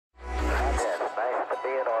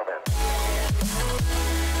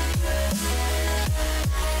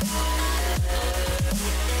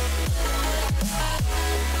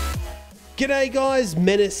G'day guys,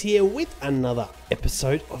 Mennace here with another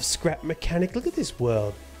episode of Scrap Mechanic. Look at this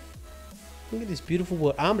world. Look at this beautiful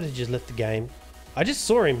world. Armitage just left the game. I just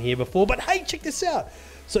saw him here before, but hey, check this out.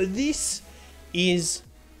 So this is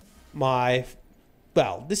my,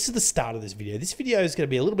 well, this is the start of this video. This video is going to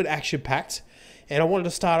be a little bit action-packed, and I wanted to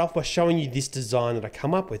start off by showing you this design that I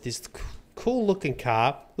come up with. This cool looking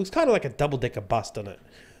car. Looks kind of like a double-decker bus, doesn't it?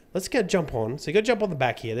 Let's go jump on. So you got to jump on the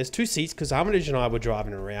back here. There's two seats because Armitage and I were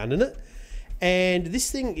driving around in it. And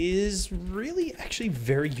this thing is really actually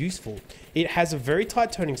very useful. It has a very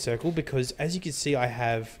tight turning circle because, as you can see, I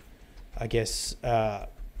have, I guess,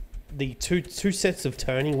 the two sets of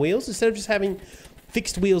turning wheels. Instead of just having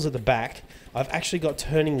fixed wheels at the back, I've actually got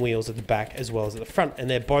turning wheels at the back as well as at the front. And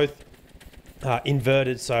they're both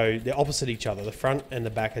inverted, so they're opposite each other. The front and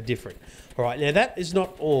the back are different. All right, now that is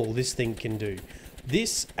not all this thing can do.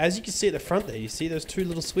 This, as you can see at the front there, you see those two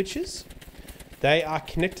little switches? They are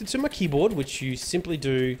connected to my keyboard, which you simply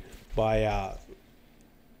do by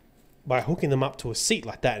hooking them up to a seat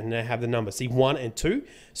like that, and they have the numbers, see 1 and 2,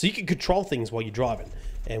 so you can control things while you're driving.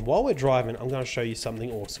 And while we're driving, I'm going to show you something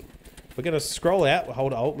awesome. We're going to scroll out, we'll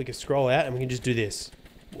hold Alt, we can scroll out, and we can just do this.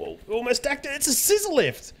 Whoa, almost stacked it, it's a scissor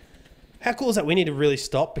lift! How cool is that? We need to really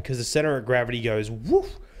stop because the center of gravity goes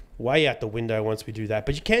woof, way out the window once we do that.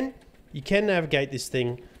 But you can navigate this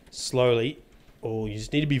thing slowly, or you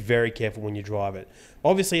just need to be very careful when you drive it.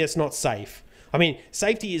 Obviously, it's not safe. I mean,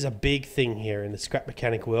 safety is a big thing here in the scrap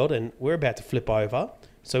mechanic world, and we're about to flip over,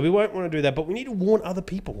 so we won't want to do that, but we need to warn other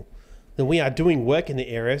people that we are doing work in the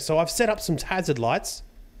area. So I've set up some hazard lights.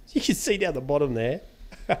 You can see down the bottom there.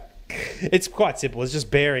 It's quite simple. It's just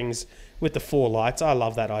bearings with the 4 lights. I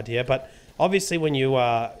love that idea, but obviously when you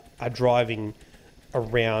are driving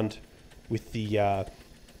around with the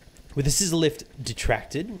scissor lift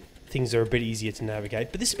detracted, things are a bit easier to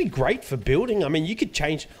navigate. But this would be great for building. I mean, you could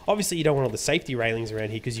change, obviously you don't want all the safety railings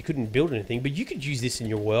around here because you couldn't build anything, but you could use this in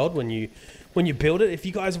your world when you build it. If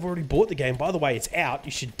you guys have already bought the game, by the way, it's out.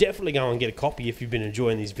 You should definitely go and get a copy if you've been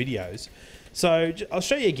enjoying these videos. So I'll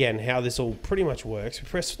show you again how this all pretty much works. We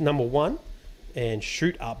press number 1 and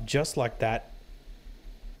shoot up just like that.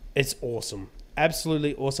 It's awesome.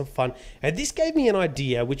 Absolutely awesome fun. And this gave me an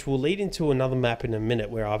idea which will lead into another map in a minute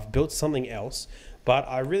where I've built something else. But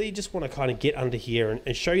I really just want to kind of get under here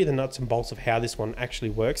and show you the nuts and bolts of how this one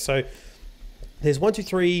actually works. So there's 1, 2,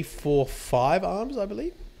 3, 4, 5 arms, I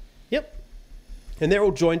believe. Yep. And they're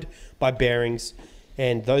all joined by bearings.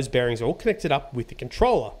 And those bearings are all connected up with the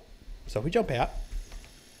controller. So if we jump out,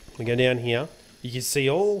 we go down here, you can see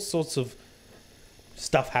all sorts of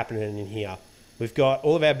stuff happening in here. We've got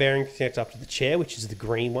all of our bearings connected up to the chair, which is the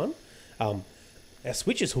green one. Our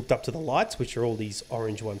switch is hooked up to the lights, which are all these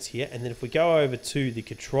orange ones here. And then if we go over to the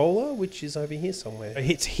controller, which is over here somewhere.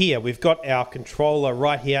 It's here. We've got our controller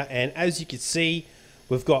right here. And as you can see,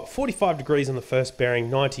 we've got 45 degrees on the first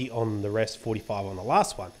bearing, 90 on the rest, 45 on the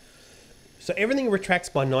last one. So everything retracts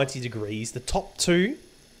by 90 degrees. The top two,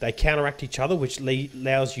 they counteract each other, which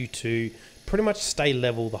allows you to pretty much stay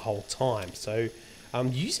level the whole time. So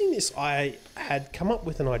using this, I had come up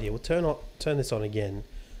with an idea. We'll turn this on again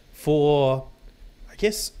for, I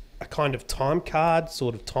guess, a kind of time card,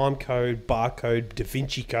 sort of time code, barcode, Da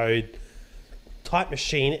Vinci code type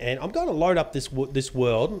machine. And I'm going to load up this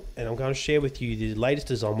world, and I'm going to share with you the latest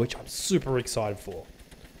design, which I'm super excited for.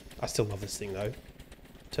 I still love this thing though.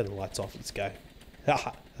 Turn the lights off. Let's go.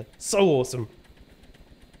 So awesome.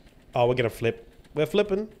 Oh, we're going to flip. We're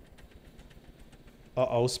flipping.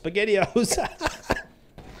 Uh-oh, SpaghettiOs.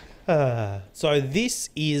 So this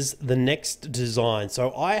is the next design.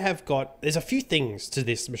 So I have got, there's a few things to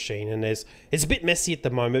this machine, and it's a bit messy at the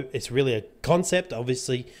moment. It's really a concept.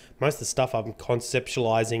 Obviously, most of the stuff I'm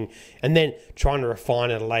conceptualizing and then trying to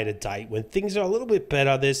refine at a later date. When things are a little bit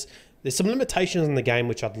better, there's some limitations in the game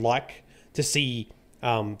which I'd like to see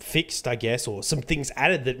fixed, I guess, or some things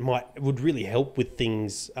added that would really help with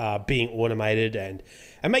things being automated and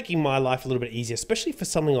making my life a little bit easier, especially for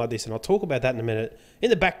something like this. And I'll talk about that in a minute. In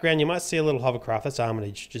the background, you might see a little hovercraft. That's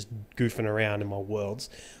Armitage just goofing around in my worlds.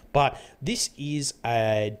 But this is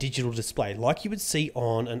a digital display, like you would see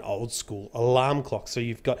on an old school alarm clock. So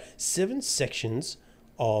you've got 7 sections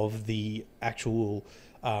of the actual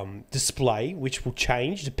display, which will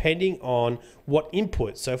change depending on what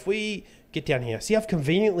input. So if we get down here, see I've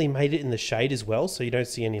conveniently made it in the shade as well, so you don't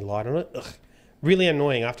see any light on it. Ugh. Really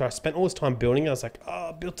annoying. After I spent all this time building it, I was like, oh,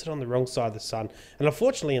 I built it on the wrong side of the sun. And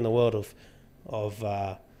unfortunately, in the world of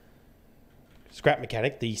scrap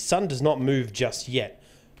mechanic, the sun does not move just yet.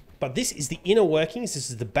 But this is the inner workings. This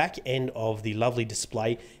is the back end of the lovely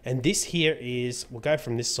display. And this here is, we'll go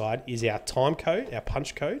from this side, is our time code, our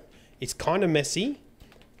punch code. It's kind of messy.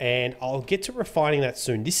 and I'll get to refining that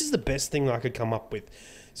soon. This is the best thing that I could come up with.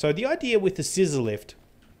 So the idea with the scissor lift,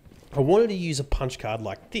 I wanted to use a punch card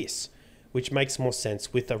like this, which makes more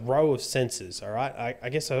sense with a row of sensors, all right? I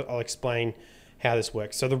guess I'll explain how this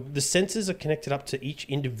works. So the sensors are connected up to each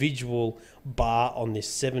individual bar on this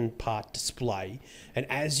 7-part display, and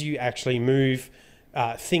as you actually move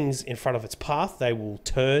things in front of its path, they will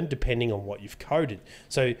turn depending on what you've coded.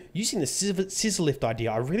 So using the scissor lift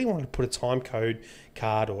idea, I really wanted to put a time code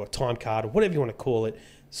card or a time card or whatever you want to call it,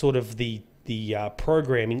 sort of the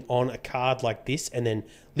programming on a card like this, and then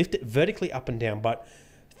lift it vertically up and down. But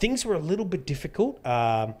things were a little bit difficult.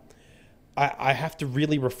 I have to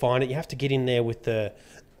really refine it. You have to get in there with the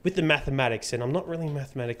mathematics, and I'm not really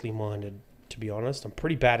mathematically minded, to be honest. I'm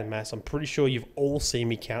pretty bad at maths. I'm pretty sure you've all seen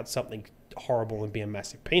me count something horrible and be a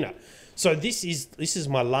massive peanut. So this is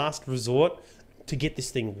my last resort to get this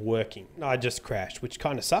thing working. I just crashed, which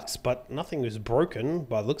kind of sucks, but nothing was broken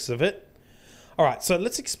by the looks of it. All right, so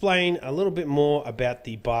let's explain a little bit more about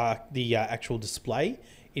the actual display.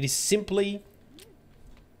 It is simply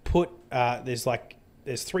put,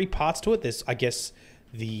 there's 3 parts to it. There's, I guess,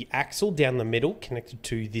 the axle down the middle connected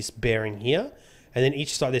to this bearing here. And then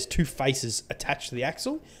each side, there's 2 faces attached to the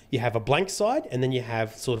axle. You have a blank side, and then you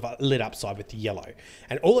have sort of a lit up side with the yellow.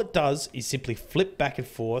 And all it does is simply flip back and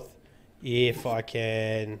forth. If I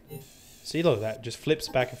can see, look at that, just flips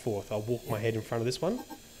back and forth. I'll walk my head in front of this one.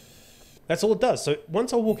 That's all it does. So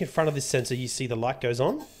once I walk in front of this sensor, you see the light goes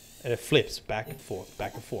on, and it flips back and forth,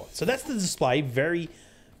 back and forth. So that's the display. Very,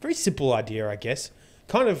 very simple idea, I guess.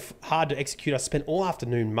 Kind of hard to execute. I spent all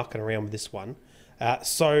afternoon mucking around with this one.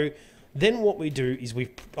 So then what we do is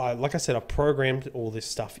like I said, I programmed all this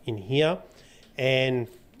stuff in here and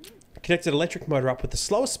connected electric motor up with the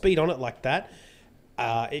slower speed on it like that.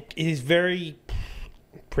 It is very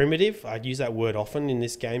primitive. I use that word often in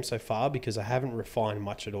this game so far because I haven't refined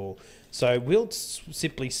much at all. So we'll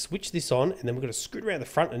simply switch this on, and then we're going to scoot around the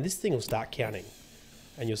front, and this thing will start counting,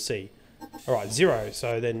 and you'll see. All right, 0.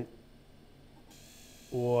 So then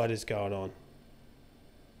what is going on?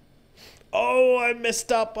 Oh, I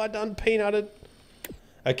messed up. I done peanutted.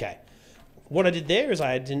 Okay. What I did there is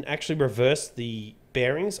I didn't actually reverse the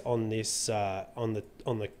bearings on this on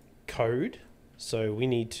the code. So we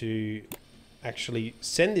need to actually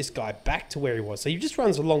send this guy back to where he was. So he just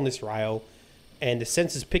runs along this rail, and the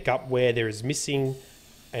sensors pick up where there is missing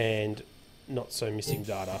and not so missing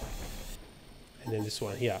data. And then this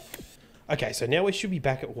one here. Okay, so now we should be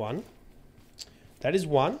back at 1. That is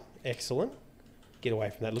 1. Excellent. Get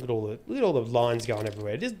away from that. Look at all the lines going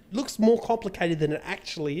everywhere. It just looks more complicated than it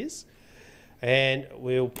actually is. And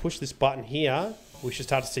we'll push this button here. We should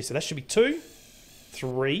start to see. So that should be 2,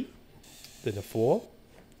 3, then a 4,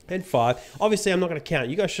 and 5. Obviously, I'm not going to count.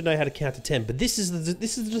 You guys should know how to count to 10. But this is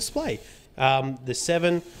the display. The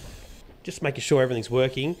 7, just making sure everything's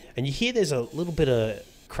working. And you hear there's a little bit of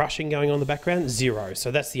crushing going on in the background. 0.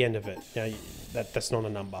 So that's the end of it. Now that's not a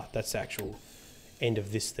number. That's the actual end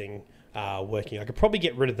of this thing working. I could probably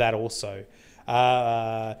get rid of that also.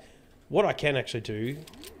 What I can actually do,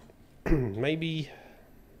 maybe,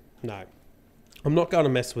 no, I'm not going to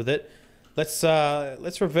mess with it.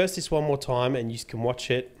 Let's reverse this one more time, and you can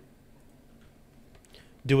watch it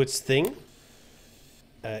do its thing.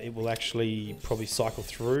 It will actually probably cycle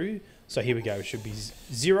through. So here we go. It should be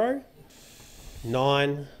 0,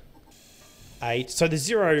 9, 8. So the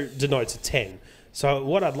 0 denotes a 10. So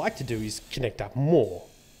what I'd like to do is connect up more.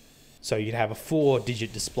 So you'd have a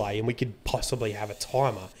 4-digit display, and we could possibly have a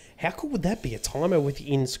timer. How cool would that be? A timer with the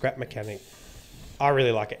InScrap Mechanic. I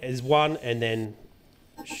really like it. It's 1, and then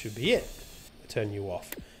should be it. Turn you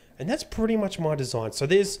off. And that's pretty much my design. So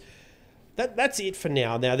that's it for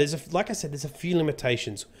now. Now, like I said, there's a few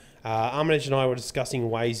limitations. Armitage and I were discussing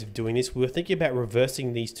ways of doing this. We were thinking about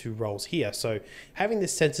reversing these 2 roles here. So having the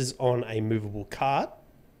sensors on a movable cart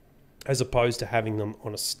as opposed to having them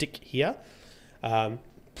on a stick here.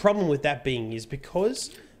 Problem with that being is because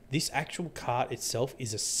this actual cart itself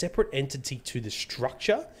is a separate entity to the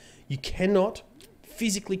structure, you cannot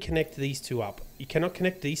physically connect these 2 up. You cannot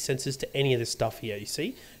connect these sensors to any of this stuff here. You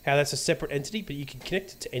see how that's a separate entity, but you can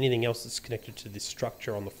connect it to anything else that's connected to this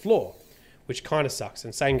structure on the floor, which kind of sucks,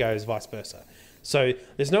 and same goes vice versa. So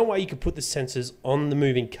there's no way you could put the sensors on the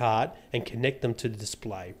moving cart and connect them to the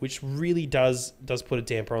display, which really does put a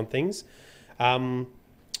damper on things.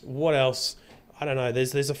 What else? I don't know.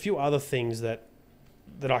 There's a few other things that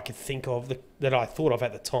I could think of that I thought of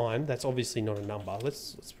at the time. That's obviously not a number.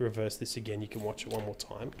 Let's reverse this again. You can watch it one more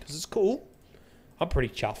time because it's cool. I'm pretty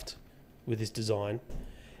chuffed with this design,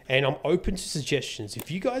 and I'm open to suggestions. If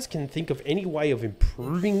you guys can think of any way of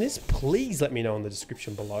improving this, please let me know in the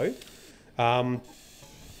description below.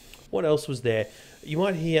 What else was there? You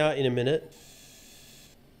might hear in a minute,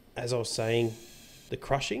 as I was saying, the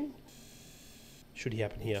crushing should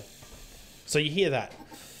happen here. So you hear that.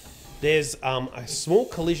 There's a small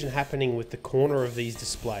collision happening with the corner of these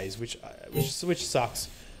displays, which sucks.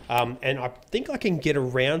 And I think I can get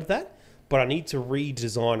around that, but I need to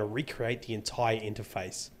redesign or recreate the entire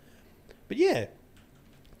interface. But yeah,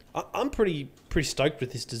 I'm pretty stoked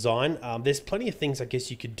with this design. There's plenty of things I guess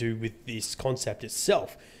you could do with this concept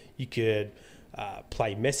itself. You could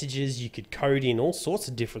play messages, you could code in all sorts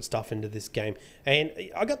of different stuff into this game. And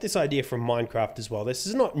I got this idea from Minecraft as well. This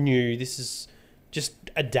is not new, this is just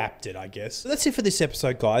adapted, I guess. So that's it for this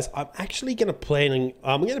episode, guys. I'm actually going to plan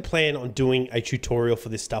on doing a tutorial for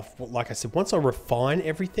this stuff. Like I said, once I refine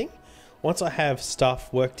everything, once I have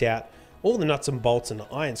stuff worked out, all the nuts and bolts and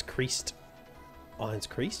the irons creased.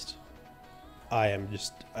 I am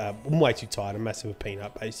just I'm way too tired. I'm messing with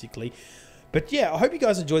Peanut, basically. But yeah, I hope you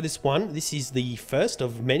guys enjoyed this one. This is the first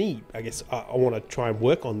of many, I guess. I want to try and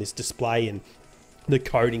work on this display and the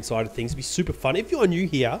coding side of things. It'd be super fun. If you're new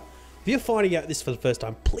here, if you're finding out this for the first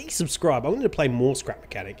time, please subscribe. I'm going to play more Scrap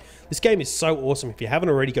Mechanic. This game is so awesome. If you haven't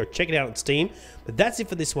already, go check it out on Steam. But that's it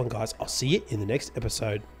for this one, guys. I'll see you in the next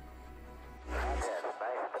episode.